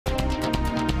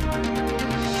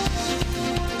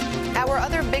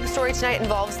big story tonight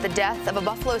involves the death of a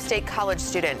Buffalo State College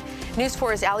student. News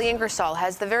 4's Allie Ingersoll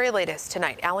has the very latest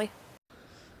tonight. Allie?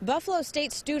 Buffalo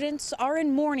State students are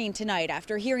in mourning tonight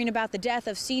after hearing about the death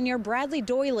of senior Bradley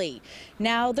Doyley.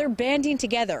 Now they're banding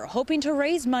together, hoping to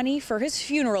raise money for his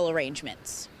funeral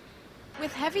arrangements.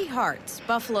 With heavy hearts,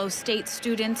 Buffalo State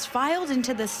students filed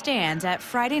into the stands at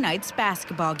Friday night's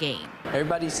basketball game.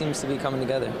 Everybody seems to be coming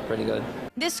together pretty good.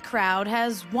 This crowd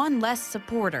has one less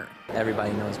supporter.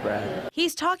 Everybody knows Brad.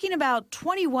 He's talking about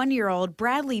 21-year-old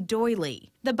Bradley Doyley.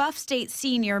 The Buff State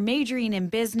senior majoring in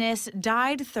business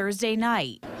died Thursday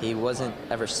night. He wasn't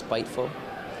ever spiteful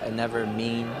and never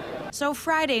mean. So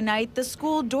Friday night, the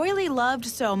school Doyley loved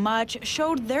so much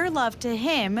showed their love to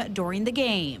him during the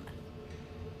game.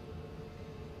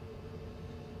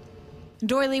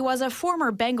 Doyley was a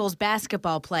former Bengals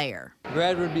basketball player.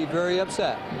 Brad would be very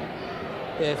upset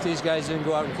if these guys didn't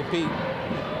go out and compete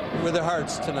with their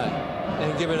hearts tonight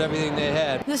and give it everything they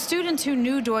had. The students who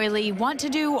knew Doyley want to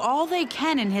do all they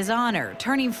can in his honor,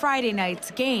 turning Friday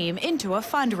night's game into a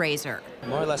fundraiser.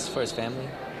 More or less for his family.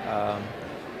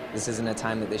 This isn't a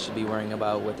time that they should be worrying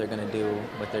about what they're going to do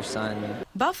with their son.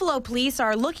 Buffalo police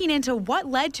are looking into what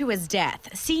led to his death,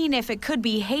 seeing if it could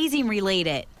be hazing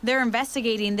related. They're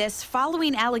investigating this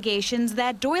following allegations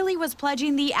that Doyley was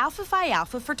pledging the Alpha Phi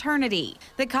Alpha fraternity.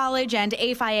 The college and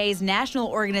APhiA's national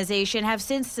organization have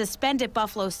since suspended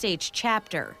Buffalo State's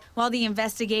chapter. While the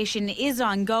investigation is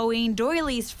ongoing,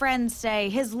 Doyley's friends say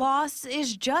his loss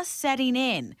is just setting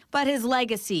in, but his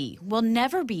legacy will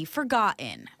never be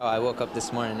forgotten. I woke up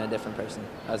this morning a different person.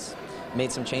 I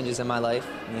made some changes in my life,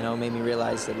 made me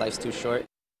realize that life's too short.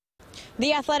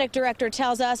 The athletic director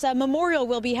tells us a memorial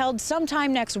will be held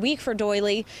sometime next week for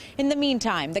Doyley. In the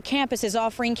meantime, the campus is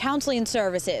offering counseling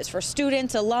services for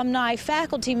students, alumni,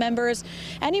 faculty members,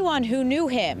 anyone who knew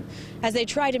him, as they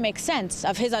try to make sense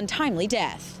of his untimely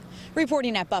death.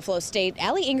 Reporting at Buffalo State,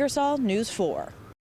 Allie Ingersoll, News 4.